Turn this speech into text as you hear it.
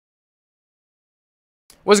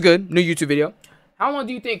What's good? New YouTube video. How long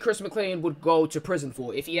do you think Chris Mclean would go to prison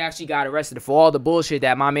for if he actually got arrested for all the bullshit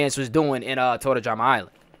that my man was doing in Total Drama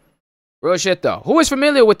Island? Real shit though. Who is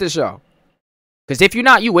familiar with this show? Because if you're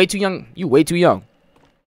not, you way too young. You way too young.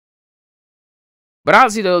 But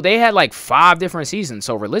honestly though, they had like 5 different seasons.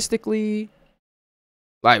 So realistically,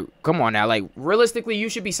 like, come on now. Like, realistically, you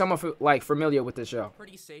should be somewhat like familiar with this show.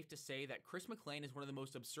 Pretty safe to say that Chris Mclean is one of the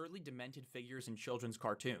most absurdly demented figures in children's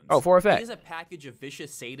cartoons. Oh, for a fact. He is a package of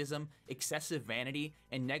vicious sadism, excessive vanity,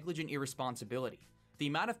 and negligent irresponsibility. The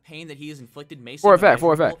amount of pain that he has inflicted may seem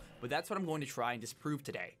immeasurable, but that's what I'm going to try and disprove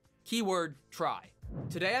today. Keyword, try.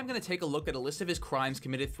 Today I'm going to take a look at a list of his crimes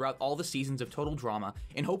committed throughout all the seasons of Total Drama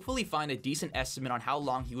and hopefully find a decent estimate on how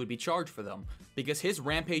long he would be charged for them, because his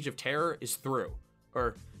rampage of terror is through.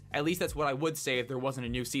 Or at least that's what I would say if there wasn't a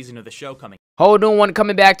new season of the show coming. Whole new one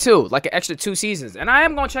coming back too, like an extra 2 seasons. And I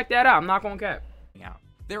am going to check that out. I'm not going to cap. Yeah.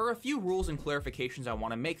 There are a few rules and clarifications I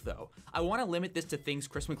want to make though. I want to limit this to things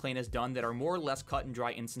Chris Mclean has done that are more or less cut and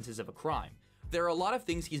dry instances of a crime. There are a lot of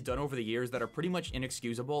things he's done over the years that are pretty much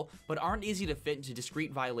inexcusable, but aren't easy to fit into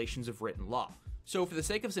discrete violations of written law. So for the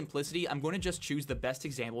sake of simplicity, I'm going to just choose the best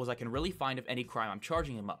examples I can really find of any crime I'm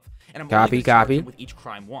charging him of. And I'm only charging him with each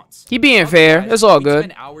crime once. He being fair, it's all good. We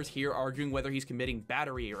spend hours here arguing whether he's committing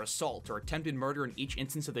battery or assault or attempted murder in each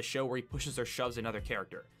instance of the show where he pushes or shoves another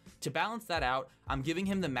character. To balance that out, I'm giving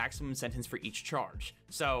him the maximum sentence for each charge.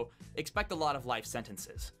 So expect a lot of life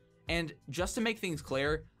sentences. And just to make things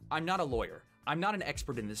clear, I'm not a lawyer. I'm not an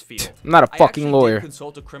expert in this field. I'm not a fucking lawyer. I did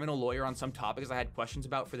consult a criminal lawyer on some topics I had questions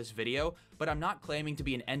about for this video, but I'm not claiming to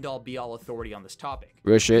be an end-all be-all authority on this topic.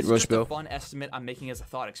 Real shit, real It's just spill. a fun estimate I'm making as a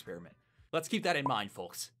thought experiment. Let's keep that in mind,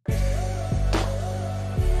 folks.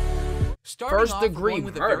 Starting off, going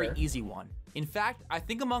with a very easy one. In fact, I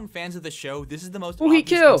think among fans of the show, this is the most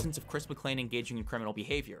obvious instance of Chris Mclean engaging in criminal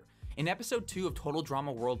behavior. In episode 2 of Total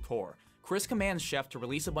Drama World Tour, Chris commands Chef to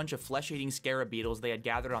release a bunch of flesh-eating scarab beetles they had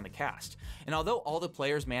gathered on the cast, and although all the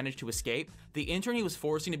players managed to escape, the intern he was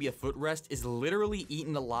forcing to be a footrest is literally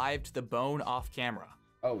eaten alive to the bone off camera.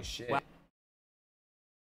 Oh shit. Wow.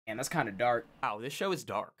 Man, that's kind of dark. Wow, this show is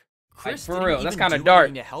dark. Chris, like, for real, that's kind of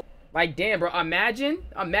dark. Like, damn, bro, imagine,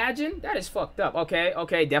 that is fucked up.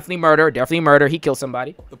 Okay, definitely murder, he killed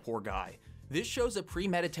somebody. The poor guy. This shows a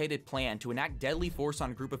premeditated plan to enact deadly force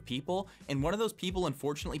on a group of people, and one of those people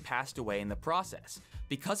unfortunately passed away in the process.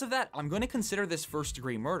 Because of that, I'm going to consider this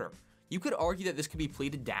first-degree murder. You could argue that this could be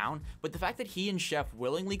pleaded down, but the fact that he and Chef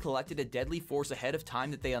willingly collected a deadly force ahead of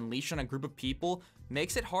time that they unleashed on a group of people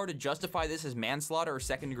makes it hard to justify this as manslaughter or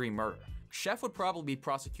second-degree murder. Chef would probably be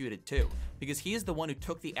prosecuted too, because he is the one who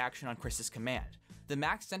took the action on Chris's command. The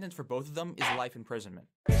max sentence for both of them is life imprisonment.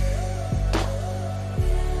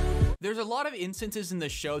 There's a lot of instances in the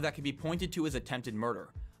show that can be pointed to as attempted murder.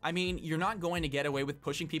 I mean, you're not going to get away with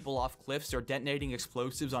pushing people off cliffs or detonating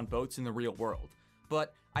explosives on boats in the real world.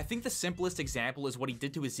 But I think the simplest example is what he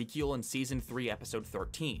did to Ezekiel in Season 3, Episode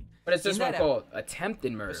 13. But it's this one called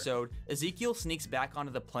attempted murder. Ezekiel sneaks back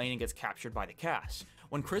onto the plane and gets captured by the cast.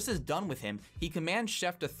 When Chris is done with him, he commands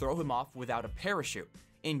Chef to throw him off without a parachute.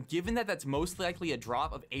 And given that that's most likely a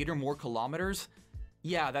drop of 8 or more kilometers,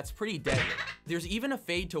 yeah, that's pretty deadly. There's even a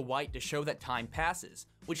fade to white to show that time passes,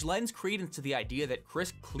 which lends credence to the idea that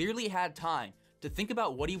Chris clearly had time to think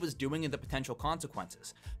about what he was doing and the potential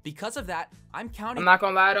consequences. Because of that, I'm counting— I'm not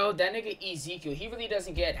gonna lie though, that nigga Ezekiel, he really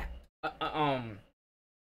doesn't get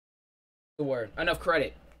enough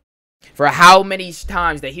credit for how many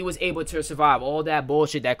times that he was able to survive all that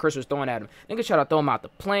bullshit that Chris was throwing at him. Nigga tried to throw him out the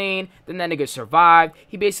plane, then that nigga survived.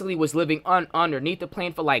 He basically was living underneath the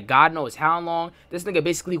plane for like God knows how long. This nigga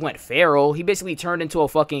basically went feral. He basically turned into a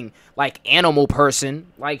fucking like animal person.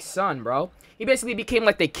 Like, son, bro. He basically became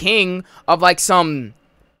like the king of like some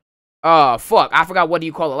fuck, I forgot what do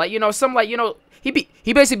you call it. Like, you know, some like, you know, he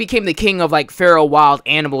basically became the king of like feral wild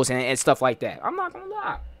animals and stuff like that. I'm not gonna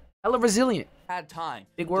lie. Hella resilient. Had time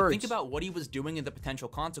Big words. to think about what he was doing and the potential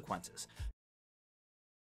consequences.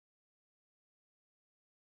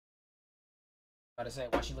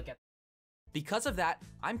 Because of that,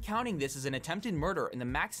 I'm counting this as an attempted murder, and the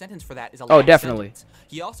max sentence for that is a life definitely. sentence.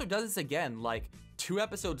 He also does this again, like 2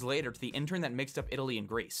 episodes later, to the intern that mixed up Italy and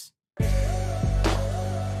Greece.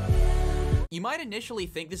 You might initially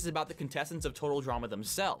think this is about the contestants of Total Drama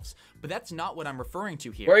themselves, but that's not what I'm referring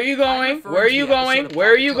to here. Where are you going? Where are you going?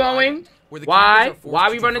 Where are you going? Why? Why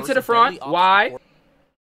are we running to the front? Why?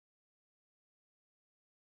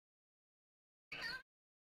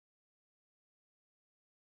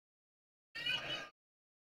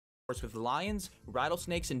 With lions,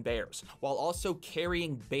 rattlesnakes, and bears, while also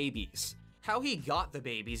carrying babies. How he got the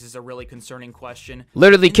babies is a really concerning question.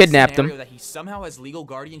 Literally In the kidnapped them. scenario that he somehow has legal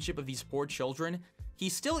guardianship of these poor children, he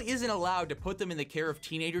still isn't allowed to put them in the care of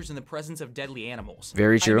teenagers in the presence of deadly animals.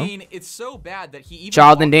 Very true. I mean, it's so bad that he even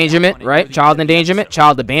Child endangerment, right? Child endangerment,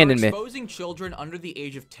 child abandonment. For exposing children under the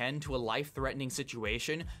age of 10 to a life-threatening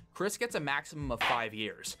situation, Chris gets a maximum of 5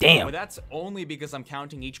 years. Damn. But that's only because I'm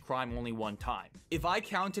counting each crime only one time. If I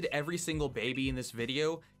counted every single baby in this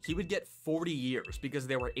video, he would get 40 years because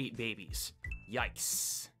there were 8 babies.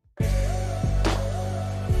 Yikes.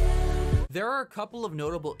 There are a couple of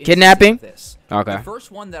notable instances Kidnapping? of this. Okay. The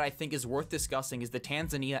first one that I think is worth discussing is the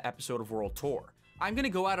Tanzania episode of World Tour. I'm gonna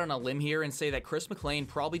go out on a limb here and say that Chris McLean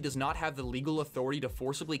probably does not have the legal authority to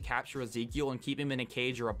forcibly capture Ezekiel and keep him in a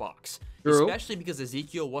cage or a box. True. Especially because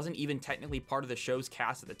Ezekiel wasn't even technically part of the show's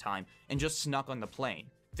cast at the time and just snuck on the plane.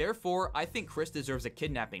 Therefore, I think Chris deserves a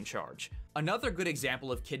kidnapping charge. Another good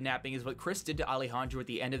example of kidnapping is what Chris did to Alejandro at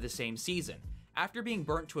the end of the same season. After being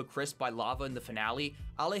burnt to a crisp by lava in the finale,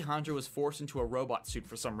 Alejandro was forced into a robot suit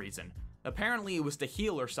for some reason. Apparently it was to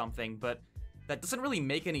heal or something, but that doesn't really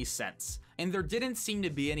make any sense. And there didn't seem to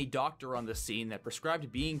be any doctor on the scene that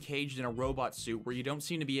prescribed being caged in a robot suit where you don't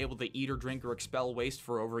seem to be able to eat or drink or expel waste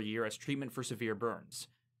for over a year as treatment for severe burns.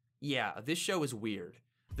 Yeah, this show is weird.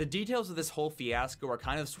 The details of this whole fiasco are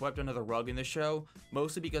kind of swept under the rug in the show,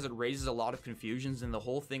 mostly because it raises a lot of confusions and the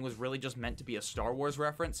whole thing was really just meant to be a Star Wars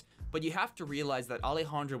reference, but you have to realize that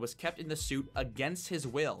Alejandro was kept in the suit against his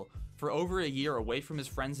will for over a year away from his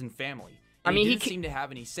friends and family. And he didn't seem to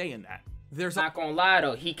have any say in that. Not gonna lie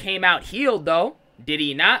though, he came out healed though. Did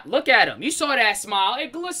he not? Look at him. You saw that smile.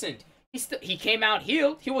 It glistened. He came out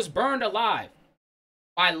healed. He was burned alive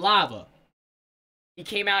by lava. He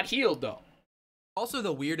came out healed though. Also,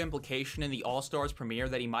 the weird implication in the All-Stars premiere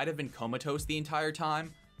that he might have been comatose the entire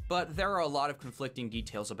time, but there are a lot of conflicting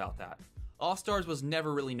details about that. All-Stars was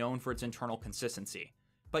never really known for its internal consistency.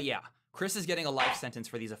 But yeah, Chris is getting a life sentence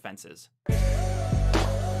for these offenses.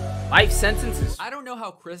 Life sentences? I don't know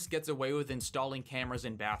how Chris gets away with installing cameras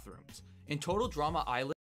in bathrooms. In Total Drama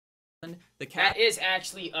Island, that is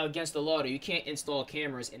actually against the law though. You can't install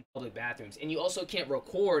cameras in public bathrooms. And you also can't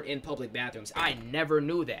record in public bathrooms. I never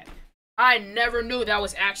knew that. I never knew that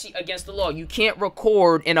was actually against the law. You can't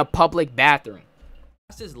record in a public bathroom.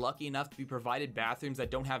 Cast is lucky enough to be provided bathrooms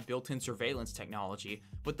that don't have built-in surveillance technology,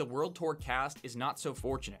 but the World Tour cast is not so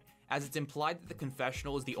fortunate, as it's implied that the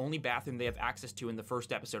confessional is the only bathroom they have access to in the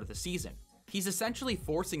first episode of the season. He's essentially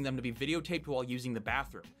forcing them to be videotaped while using the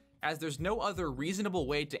bathroom, as there's no other reasonable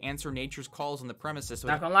way to answer nature's calls on the premises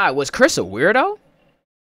Not gonna lie, was Chris a weirdo?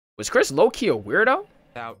 Was Chris low-key a weirdo?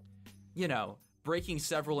 Without, you know, breaking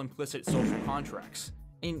several implicit social contracts.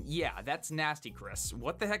 And yeah, that's nasty, Chris.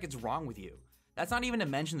 What the heck is wrong with you? That's not even to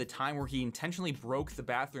mention the time where he intentionally broke the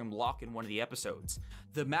bathroom lock in one of the episodes.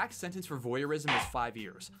 The max sentence for voyeurism is 5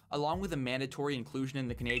 years, along with a mandatory inclusion in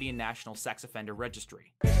the Canadian National Sex Offender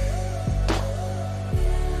Registry.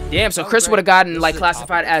 Damn, so Chris would have gotten, like,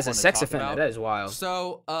 classified as a sex offender. That is wild.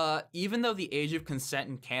 So, even though the age of consent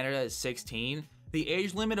in Canada is 16, the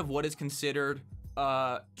age limit of what is considered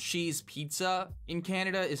cheese pizza in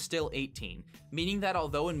Canada is still 18, meaning that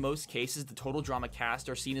although in most cases the Total Drama cast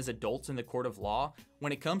are seen as adults in the court of law,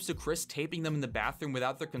 when it comes to Chris taping them in the bathroom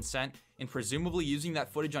without their consent and presumably using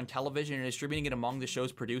that footage on television and distributing it among the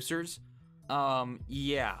show's producers,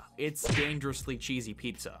 yeah, it's dangerously cheesy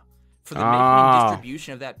pizza. For the making and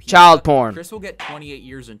distribution of that pizza, child porn. Chris will get 28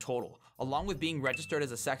 years in total, along with being registered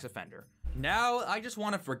as a sex offender. Now, I just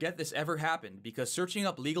want to forget this ever happened, because searching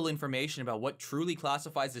up legal information about what truly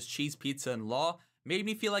classifies as cheese pizza in law made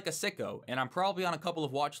me feel like a sicko, and I'm probably on a couple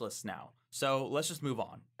of watch lists now. So, let's just move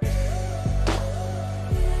on.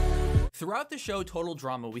 Throughout the show Total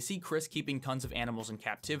Drama, we see Chris keeping tons of animals in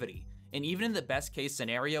captivity, and even in the best case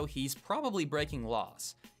scenario, he's probably breaking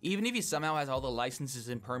laws. Even if he somehow has all the licenses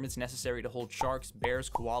and permits necessary to hold sharks, bears,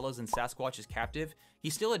 koalas, and Sasquatches captive, he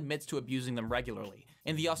still admits to abusing them regularly.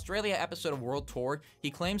 In the Australia episode of World Tour, he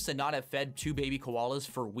claims to not have fed 2 baby koalas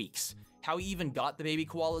for weeks. How he even got the baby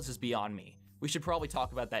koalas is beyond me. We should probably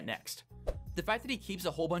talk about that next. The fact that he keeps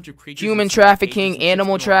a whole bunch of creatures human trafficking,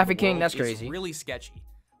 animal trafficking, that's crazy. Is really sketchy.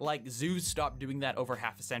 Like, zoos stopped doing that over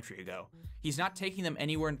half a century ago. He's not taking them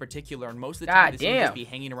anywhere in particular, and most of the time they seem to just be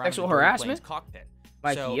hanging around sexual the harassment cockpit.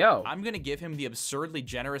 Like, so, yo, I'm gonna give him the absurdly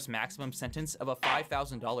generous maximum sentence of a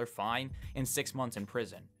 $5,000 fine and 6 months in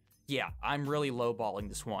prison. Yeah, I'm really lowballing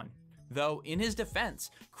this one. Though, in his defense,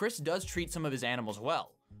 Chris does treat some of his animals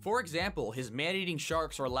well. For example, his man-eating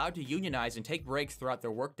sharks are allowed to unionize and take breaks throughout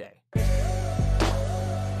their workday.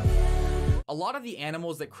 A lot of the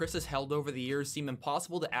animals that Chris has held over the years seem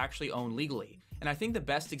impossible to actually own legally, and I think the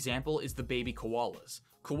best example is the baby koalas.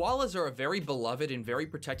 Koalas are a very beloved and very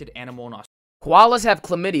protected animal in Koalas have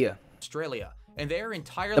chlamydia. Australia, and they are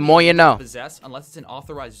entirely The more you illegal know. to possess unless it's an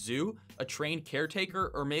authorized zoo, a trained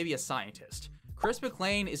caretaker, or maybe a scientist. Chris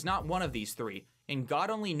Mclean is not one of these three, and God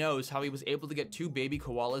only knows how he was able to get 2 baby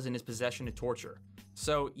koalas in his possession to torture.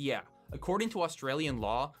 So yeah, according to Australian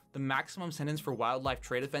law, the maximum sentence for wildlife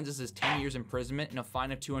trade offenses is 10 years imprisonment and a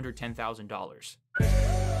fine of $210,000.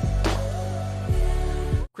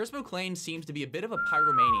 Chris Mclean seems to be a bit of a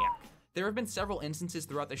pyromaniac. There have been several instances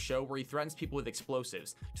throughout the show where he threatens people with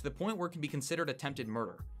explosives, to the point where it can be considered attempted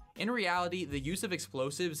murder. In reality, the use of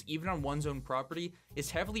explosives, even on one's own property,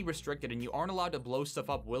 is heavily restricted and you aren't allowed to blow stuff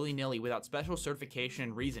up willy-nilly without special certification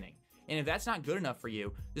and reasoning. And if that's not good enough for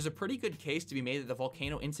you, there's a pretty good case to be made that the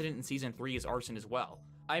volcano incident in Season 3 is arson as well.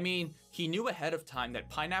 I mean, he knew ahead of time that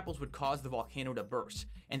pineapples would cause the volcano to burst,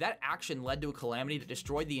 and that action led to a calamity that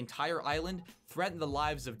destroyed the entire island, threatened the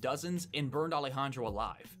lives of dozens, and burned Alejandro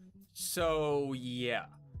alive. So yeah,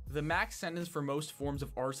 the max sentence for most forms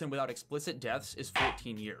of arson without explicit deaths is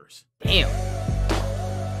 14 years. Damn.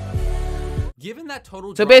 Given that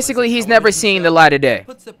total So drama is basically, a he's never television seen show, the light of day. that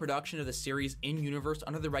puts the production of the series in-universe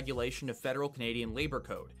under the regulation of Federal Canadian Labor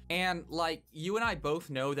Code. And, like, you and I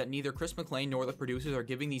both know that neither Chris Mclean nor the producers are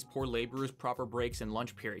giving these poor laborers proper breaks and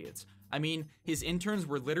lunch periods. I mean, his interns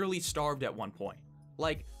were literally starved at one point.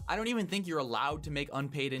 Like, I don't even think you're allowed to make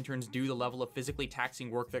unpaid interns do the level of physically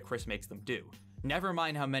taxing work that Chris makes them do. Never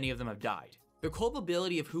mind how many of them have died. The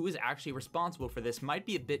culpability of who is actually responsible for this might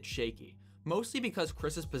be a bit shaky, mostly because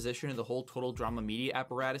Chris's position in the whole total drama media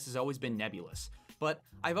apparatus has always been nebulous, but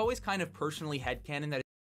I've always kind of personally headcanon that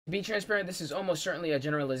To be transparent, this is almost certainly a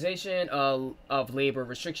generalization of labor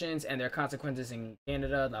restrictions and their consequences in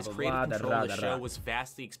Canada, blah, his blah, creative blah, control da, of da, the da, show da. was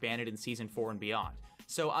vastly expanded in Season 4 and beyond.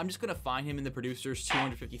 So I'm just gonna fine him and the producers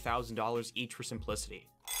 $250,000 each for simplicity.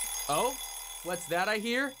 Oh? What's that I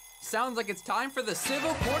hear? Sounds like it's time for the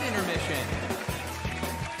civil court intermission.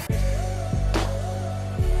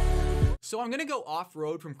 So I'm gonna go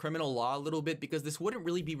off-road from criminal law a little bit because this wouldn't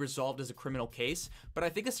really be resolved as a criminal case, but I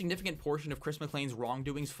think a significant portion of Chris Mclean's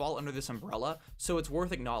wrongdoings fall under this umbrella, so it's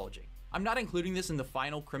worth acknowledging. I'm not including this in the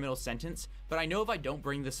final criminal sentence, but I know if I don't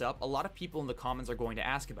bring this up, a lot of people in the comments are going to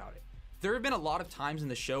ask about it. There have been a lot of times in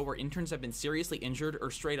the show where interns have been seriously injured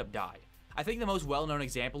or straight up died. I think the most well-known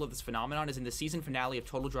example of this phenomenon is in the season finale of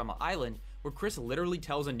Total Drama Island, where Chris literally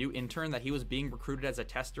tells a new intern that he was being recruited as a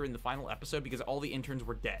tester in the final episode because all the interns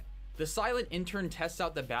were dead. The silent intern tests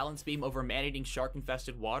out the balance beam over man-eating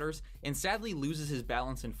shark-infested waters and sadly loses his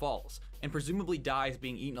balance and falls, and presumably dies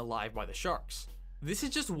being eaten alive by the sharks. This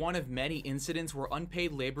is just one of many incidents where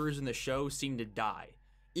unpaid laborers in the show seem to die.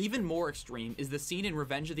 Even more extreme is the scene in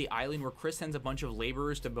Revenge of the Island where Chris sends a bunch of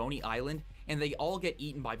laborers to Boney Island and they all get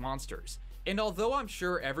eaten by monsters. And although I'm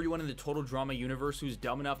sure everyone in the Total Drama universe who's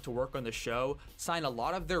dumb enough to work on the show signed a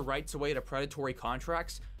lot of their rights away to predatory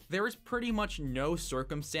contracts, there is pretty much no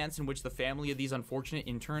circumstance in which the family of these unfortunate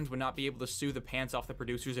interns would not be able to sue the pants off the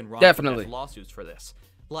producers and Definitely. lawsuits for this.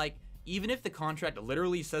 Like, even if the contract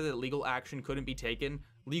literally said that legal action couldn't be taken,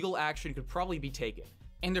 legal action could probably be taken.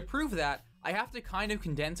 And to prove that, I have to kind of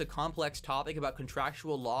condense a complex topic about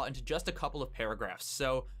contractual law into just a couple of paragraphs,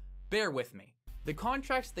 so bear with me. The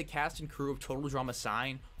contracts the cast and crew of Total Drama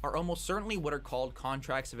sign are almost certainly what are called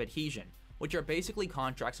contracts of adhesion, which are basically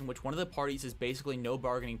contracts in which one of the parties has basically no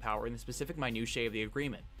bargaining power in the specific minutiae of the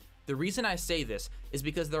agreement. The reason I say this is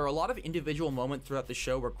because there are a lot of individual moments throughout the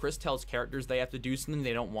show where Chris tells characters they have to do something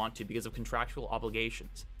they don't want to because of contractual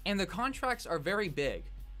obligations. And the contracts are very big,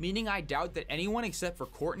 meaning I doubt that anyone except for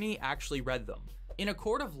Courtney actually read them. In a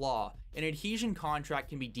court of law, an adhesion contract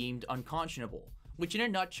can be deemed unconscionable, which in a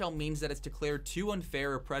nutshell means that it's declared too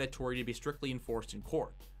unfair or predatory to be strictly enforced in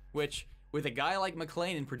court. Which, with a guy like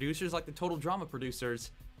Mclean and producers like the Total Drama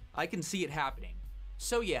producers, I can see it happening.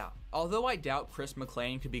 So yeah, although I doubt Chris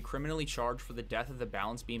Mclean could be criminally charged for the death of the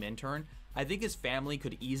balance beam intern, I think his family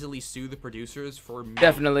could easily sue the producers for millions.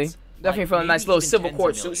 Definitely for a maybe nice little even civil tens of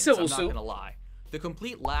court suit, millions, civil I'm suit. not gonna lie. The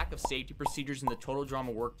complete lack of safety procedures in the Total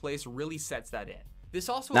Drama workplace really sets that in. This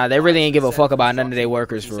also Nah, they really applies ain't to give a the fuck set about none of their construction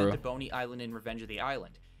workers, he for sent real. to Boney Island in Revenge of the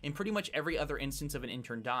Island, in pretty much every other instance of an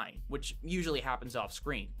intern dying, which usually happens off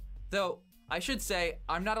screen. Though, I should say,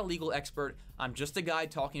 I'm not a legal expert, I'm just a guy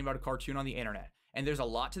talking about a cartoon on the internet, and there's a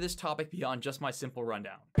lot to this topic beyond just my simple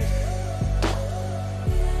rundown.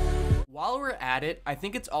 While we're at it, I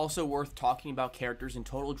think it's also worth talking about characters in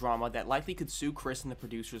Total Drama that likely could sue Chris and the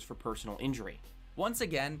producers for personal injury. Once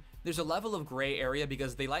again, there's a level of gray area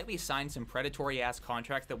because they likely signed some predatory ass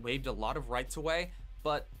contracts that waved a lot of rights away,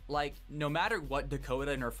 But, like, no matter what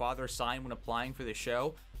Dakota and her father signed when applying for the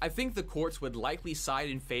show, I think the courts would likely side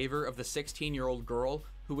in favor of the 16-year-old girl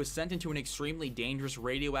who was sent into an extremely dangerous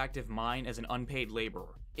radioactive mine as an unpaid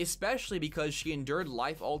laborer. Especially because she endured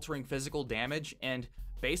life-altering physical damage and,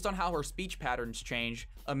 based on how her speech patterns change,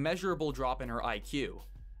 a measurable drop in her IQ.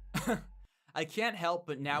 I can't help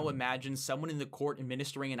but now imagine someone in the court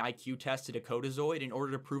administering an IQ test to Dakota Zoid in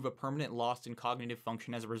order to prove a permanent loss in cognitive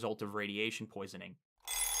function as a result of radiation poisoning.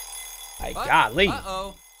 Golly.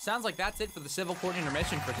 Uh-oh. Sounds like that's it for the civil court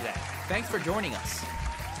intermission for today. Thanks for joining us.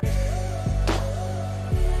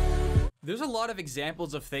 There's a lot of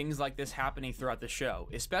examples of things like this happening throughout the show,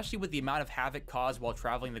 especially with the amount of havoc caused while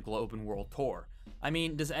traveling the globe and world tour. I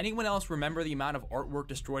mean, does anyone else remember the amount of artwork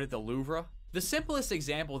destroyed at the Louvre? The simplest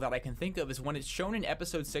example that I can think of is when it's shown in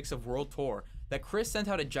episode 6 of World Tour that Chris sent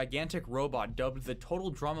out a gigantic robot dubbed the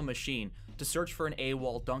Total Drama Machine to search for an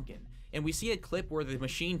AWOL Duncan. And we see a clip where the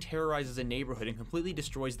machine terrorizes a neighborhood and completely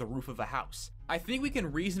destroys the roof of a house. I think we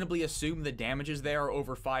can reasonably assume the damages there are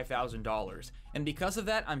over $5,000, and because of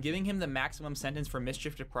that, I'm giving him the maximum sentence for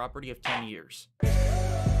mischief to property of 10 years.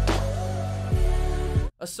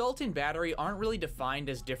 Assault and battery aren't really defined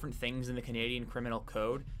as different things in the Canadian Criminal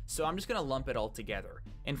Code, so I'm just gonna lump it all together.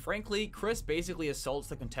 And frankly, Chris basically assaults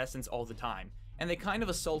the contestants all the time, and they kind of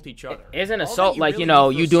assault each other. Isn't assault like, you know,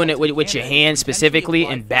 you doing it with your hands specifically,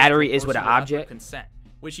 and battery is with an object? Consent,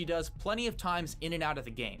 which he does plenty of times in and out of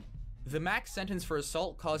the game. The max sentence for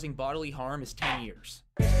assault causing bodily harm is 10 years.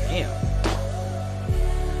 Damn.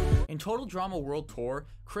 In Total Drama World Tour,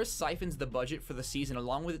 Chris siphons the budget for the season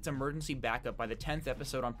along with its emergency backup by the 10th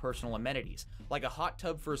episode on personal amenities, like a hot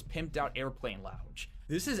tub for his pimped out airplane lounge.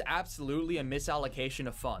 This is absolutely a misallocation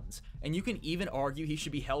of funds, and you can even argue he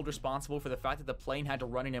should be held responsible for the fact that the plane had to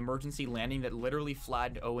run an emergency landing that literally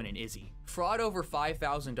flagged Owen and Izzy. Fraud over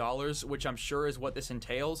 $5,000, which I'm sure is what this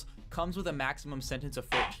entails, comes with a maximum sentence of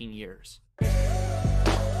 14 years.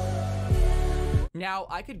 Now,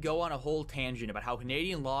 I could go on a whole tangent about how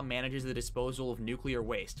Canadian law manages the disposal of nuclear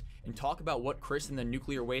waste, and talk about what Chris and the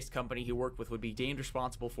nuclear waste company he worked with would be deemed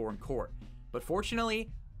responsible for in court. But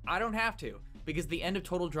fortunately, I don't have to, because at the end of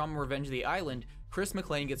Total Drama Revenge of the Island, Chris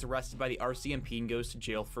Mclean gets arrested by the RCMP and goes to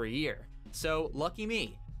jail for a year. So, lucky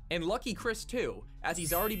me. And lucky Chris too, as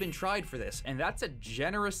he's already been tried for this, and that's a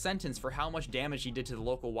generous sentence for how much damage he did to the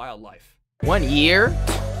local wildlife. 1 year?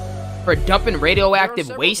 For dumping radioactive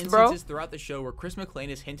waste, bro? There are several instances throughout the show where Chris Mclean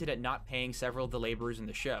has hinted at not paying several of the laborers in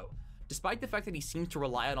the show. Despite the fact that he seems to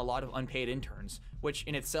rely on a lot of unpaid interns, which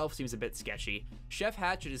in itself seems a bit sketchy, Chef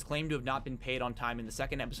Hatchet is claimed to have not been paid on time in the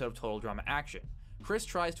second episode of Total Drama Action. Chris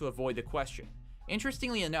tries to avoid the question.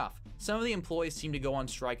 Interestingly enough, some of the employees seem to go on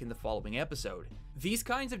strike in the following episode. These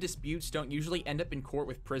kinds of disputes don't usually end up in court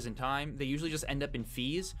with prison time, they usually just end up in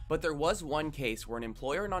fees. But there was one case where an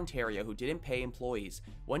employer in Ontario who didn't pay employees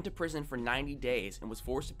went to prison for 90 days and was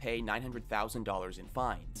forced to pay $900,000 in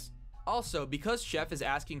fines. Also, because Chef is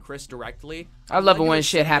asking Chris directly, I love it when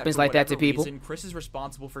shit happens like that to people. Chris is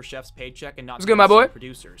responsible for Chef's paycheck and not What's good, my boy?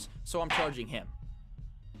 Producers, so I'm charging him.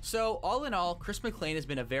 So, all in all, Chris Mclean has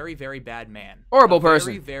been a very, very bad man. Horrible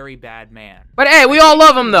person. Very, very bad man. But hey, we all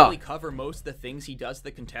love him though. Really cover most of the things he does to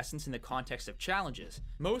the contestants in the context of challenges.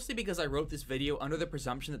 Mostly because I wrote this video under the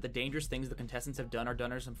presumption that the dangerous things the contestants have done are done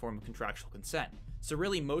under some form of contractual consent. So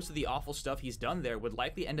really, most of the awful stuff he's done there would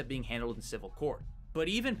likely end up being handled in civil court. But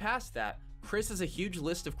even past that, Chris has a huge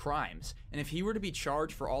list of crimes, and if he were to be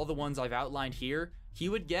charged for all the ones I've outlined here, he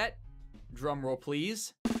would get, drumroll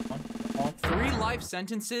please, 3 life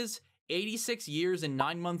sentences, 86 years and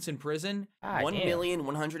 9 months in prison,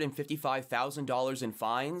 $1,155,000 in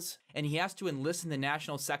fines, and he has to enlist in the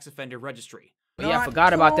National Sex Offender Registry. Yeah, I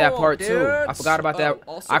forgot about that part too. I forgot about that.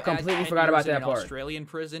 Also I completely forgot about that part. Australian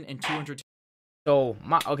prison and 200. So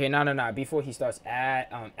okay, no. Before he starts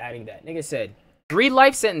adding that, nigga said 3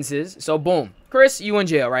 life sentences. So boom, Chris, you in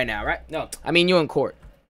jail right now, right? No, I mean you in court.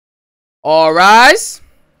 All rise.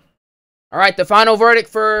 All right, the final verdict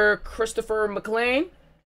for Christopher Mclean.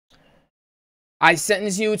 I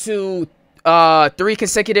sentence you to 3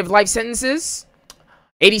 consecutive life sentences,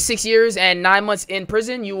 86 years and 9 months in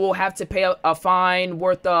prison. You will have to pay a fine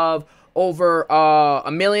worth of over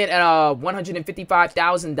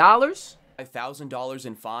 $1,155,000. $5,000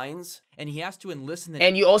 in fines, and he has to enlist in the.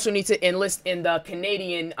 And you also need to enlist in the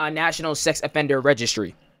Canadian National Sex Offender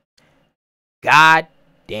Registry. God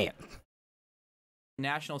damn.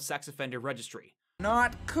 National Sex Offender Registry.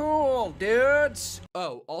 Not cool, dudes.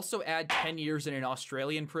 Oh, also add 10 years in an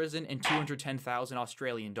Australian prison and 210,000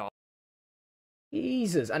 Australian dollars.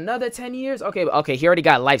 Jesus, another 10 years? Okay, he already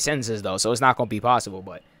got life sentences though, so it's not gonna be possible,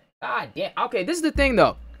 but god damn. Okay, this is the thing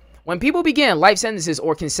though. When people begin life sentences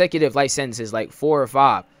or consecutive life sentences, like 4 or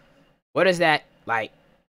 5, what does that, like,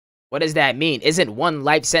 what does that mean? Isn't one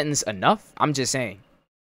life sentence enough? I'm just saying.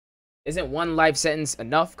 Isn't one life sentence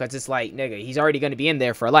enough? Because it's like, nigga, he's already going to be in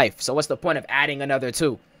there for life. So what's the point of adding another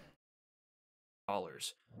 2?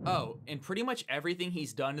 Oh, and pretty much everything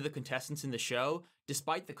he's done to the contestants in the show,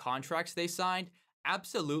 despite the contracts they signed,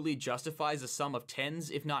 absolutely justifies a sum of tens,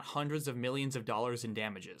 if not hundreds of millions of dollars in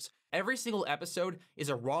damages. Every single episode is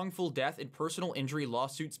a wrongful death and personal injury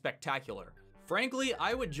lawsuit spectacular. Frankly,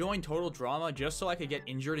 I would join Total Drama just so I could get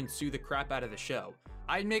injured and sue the crap out of the show.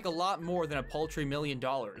 I'd make a lot more than a paltry $1 million,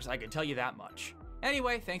 I can tell you that much.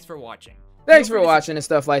 Anyway, thanks for watching. Thanks for watching and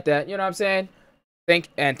stuff like that. You know what I'm saying?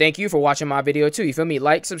 Thank you for watching my video too. You feel me?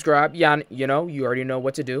 Like, subscribe. Yeah, you know, you already know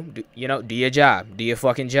what to do. Do your job. Do your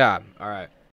fucking job. All right.